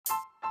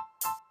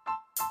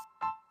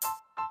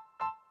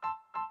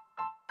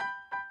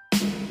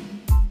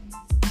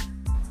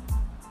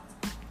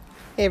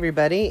Hey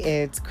everybody,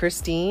 it's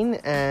Christine,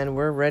 and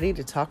we're ready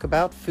to talk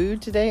about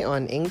food today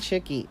on Ing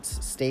Chick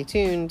Eats. Stay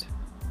tuned.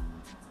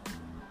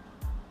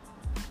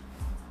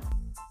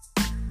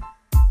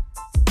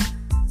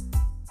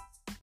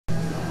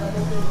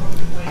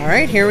 All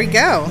right, here we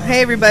go.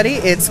 Hey everybody,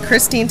 it's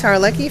Christine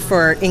Tarlecki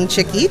for Ing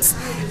Chick Eats,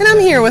 and I'm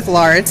here with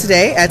Laura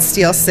today at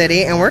Steel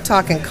City, and we're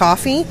talking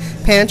coffee,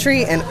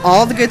 pantry, and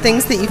all the good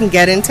things that you can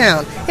get in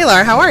town. Hey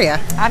Laura, how are you?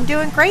 I'm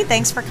doing great.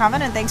 Thanks for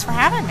coming and thanks for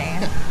having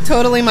me.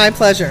 Totally my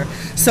pleasure.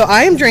 So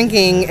I am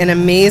drinking an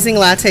amazing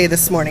latte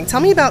this morning. Tell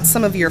me about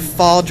some of your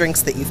fall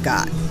drinks that you've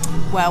got.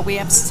 Well, we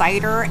have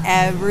cider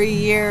every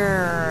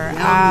year.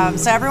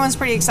 So everyone's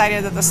pretty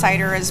excited that the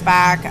cider is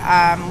back.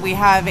 We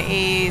have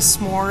a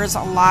s'mores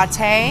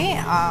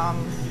latte,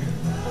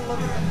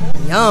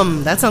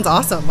 Yum, that sounds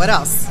awesome. What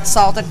else?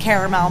 salted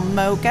caramel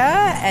mocha,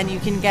 and you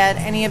can get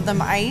any of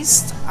them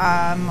iced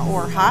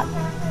or hot.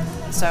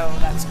 So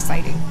that's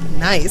exciting.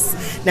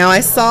 Nice. Now I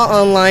saw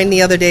online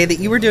the other day that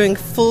you were doing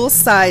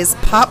full-size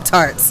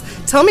Pop-Tarts.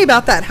 Tell me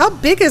about that. How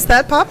big is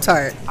that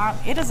Pop-Tart?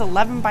 It is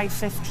 11 by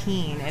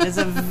 15. It is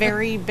a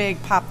very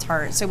big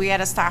Pop-Tart. So we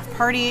had a staff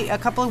party a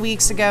couple of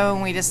weeks ago,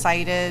 and we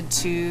decided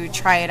to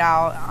try it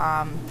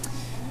out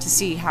to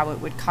see how it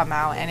would come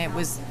out, and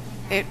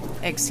it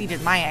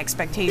exceeded my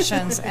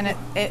expectations. And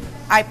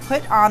I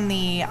put on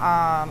the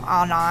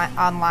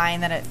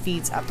online that it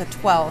feeds up to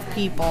 12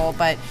 people,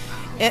 but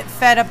it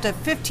fed up to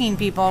 15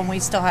 people, and we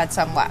still had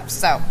some left.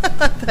 So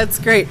That's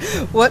great.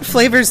 What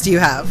flavors do you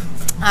have?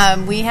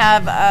 we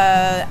have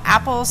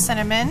apple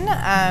cinnamon.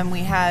 We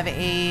have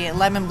a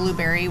lemon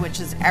blueberry, which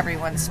is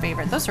everyone's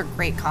favorite. Those are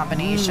great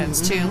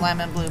combinations too,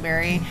 lemon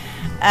blueberry.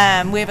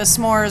 We have a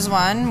s'mores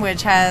one,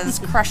 which has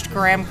crushed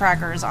graham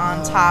crackers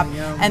on top.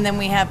 Yum. And then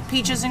we have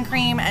peaches and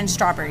cream and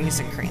strawberries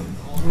and cream.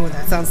 Oh,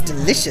 that sounds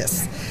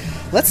delicious.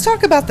 Let's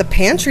talk about the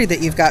pantry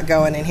that you've got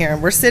going in here.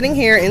 We're sitting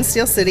here in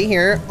Steel City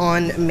here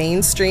on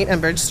Main Street and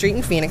Bridge Street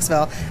in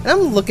Phoenixville, and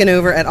I'm looking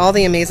over at all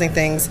the amazing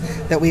things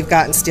that we've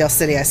got in Steel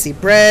City. I see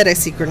bread, I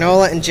see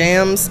granola and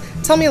jams.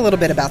 Tell me a little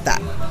bit about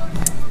that.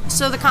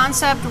 So the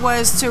concept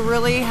was to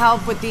really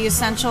help with the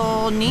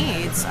essential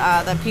needs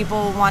that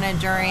people wanted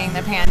during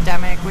the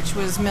pandemic, which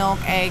was milk,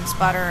 eggs,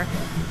 butter.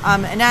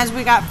 And as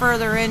we got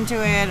further into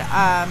it,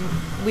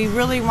 we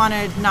really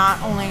wanted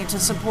not only to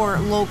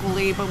support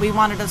locally, but we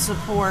wanted to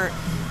support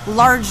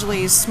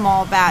largely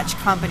small batch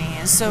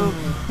companies. So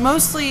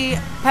mostly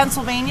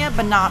Pennsylvania,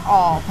 but not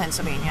all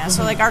Pennsylvania.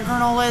 So like our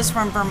granola is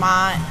from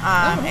Vermont.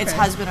 It's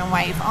husband and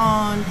wife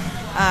owned.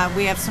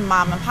 We have some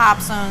mom and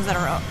pop zones that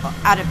are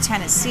out of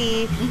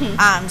Tennessee.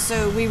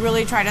 So we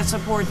really try to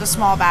support the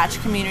small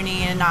batch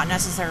community and not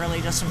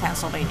necessarily just in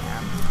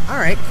Pennsylvania. All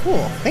right,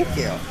 cool. Thank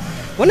you.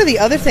 One of the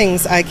other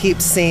things I keep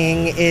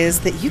seeing is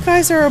that you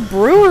guys are a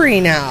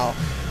brewery now.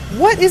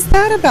 What is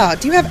that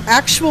about? Do you have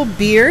actual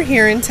beer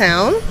here in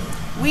town?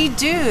 We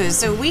do.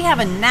 So we have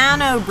a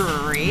nano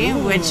brewery,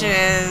 which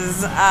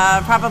is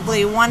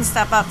probably one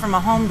step up from a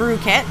home brew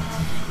kit.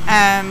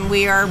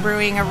 We are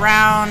brewing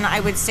around,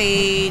 I would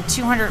say,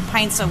 200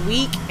 pints a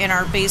week in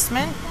our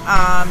basement.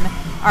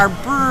 Our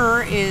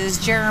brewer is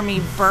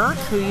Jeremy Burke,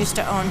 who used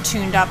to own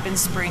Tuned Up in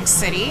Spring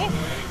City.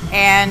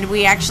 And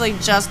we actually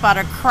just bought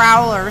a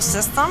crowler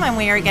system, and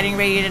we are getting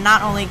ready to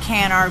not only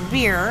can our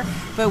beer,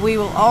 but we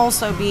will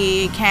also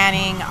be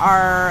canning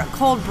our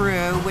cold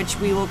brew, which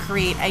we will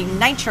create a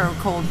nitro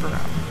cold brew.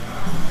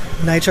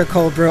 Nitro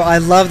cold brew. I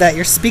love that.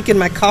 You're speaking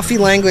my coffee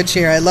language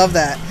here. I love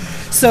that.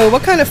 So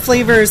what kind of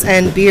flavors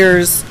and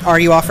beers are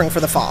you offering for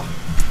the fall?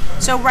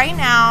 So right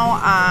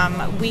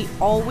now, we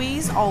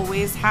always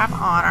have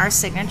on our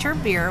signature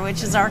beer,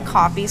 which is our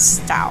coffee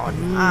stout.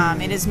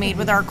 It is made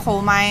with our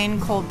coal mine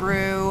cold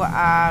brew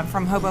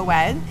from Hobo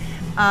Wed.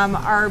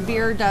 Our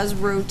beer does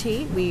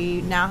rotate.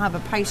 We now have a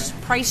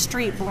Price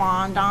Street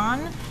Blonde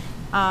on,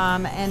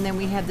 and then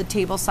we have the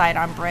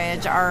Tableside on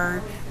Bridge.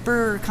 Our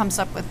brewer comes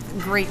up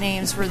with great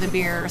names for the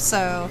beer.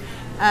 So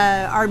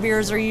our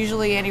beers are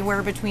usually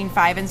anywhere between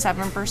 5 and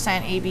 7%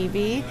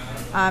 ABV,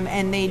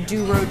 and they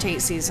do rotate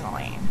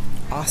seasonally.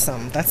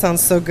 Awesome. That sounds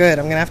so good.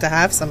 I'm going to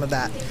have some of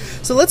that.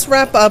 So let's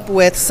wrap up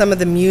with some of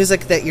the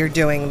music that you're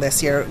doing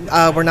this year.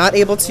 We're not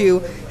able to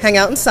hang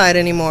out inside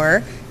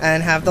anymore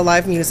and have the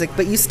live music,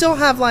 but you still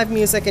have live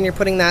music and you're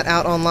putting that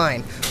out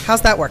online.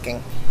 How's that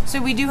working?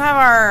 So we do have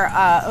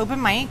our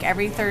open mic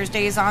every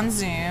Thursdays on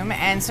Zoom,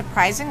 and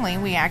surprisingly,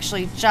 we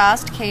actually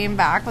just came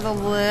back with a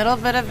little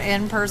bit of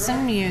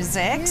in-person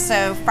music.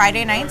 So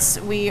Friday nights,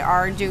 we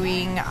are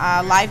doing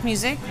live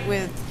music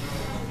with...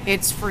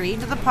 It's free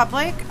to the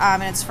public,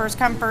 and it's first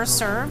come, first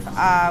serve.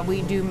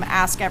 We do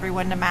ask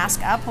everyone to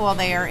mask up while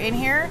they are in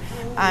here.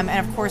 And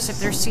of course, if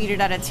they're seated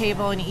at a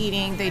table and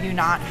eating, they do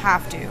not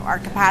have to. Our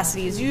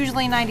capacity is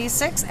usually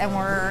 96, and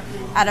we're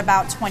at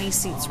about 20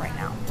 seats right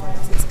now.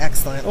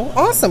 Excellent. Well,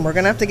 awesome. We're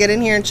going to have to get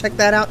in here and check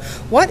that out.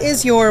 What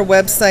is your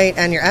website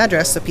and your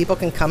address so people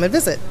can come and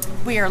visit?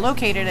 We are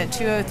located at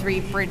 203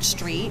 Bridge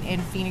Street in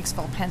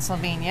Phoenixville,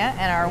 Pennsylvania,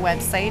 and our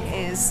website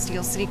is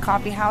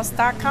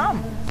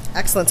steelcitycoffeehouse.com.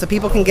 Excellent. So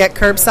people can get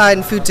curbside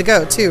and food to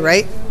go too,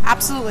 right?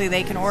 Absolutely.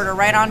 They can order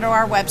right onto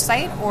our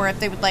website, or if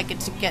they would like it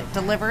to get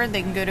delivered,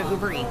 they can go to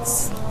Uber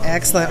Eats.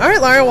 Excellent. All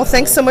right, Laura. Well,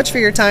 thanks so much for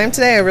your time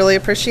today. I really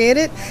appreciate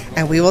it.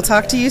 And we will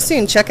talk to you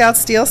soon. Check out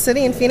Steel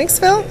City in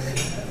Phoenixville.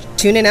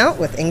 Tune in out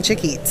with Ing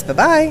Chick Eats.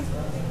 Bye-bye.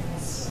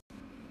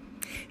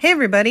 Hey,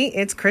 everybody.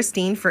 It's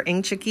Christine for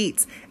Ing Chick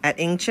Eats at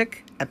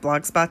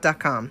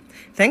ingchick@blogspot.com.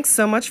 Thanks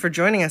so much for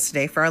joining us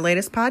today for our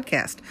latest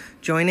podcast.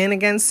 Join in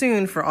again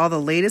soon for all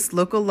the latest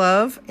local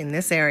love in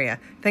this area.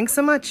 Thanks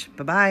so much.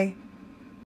 Bye-bye.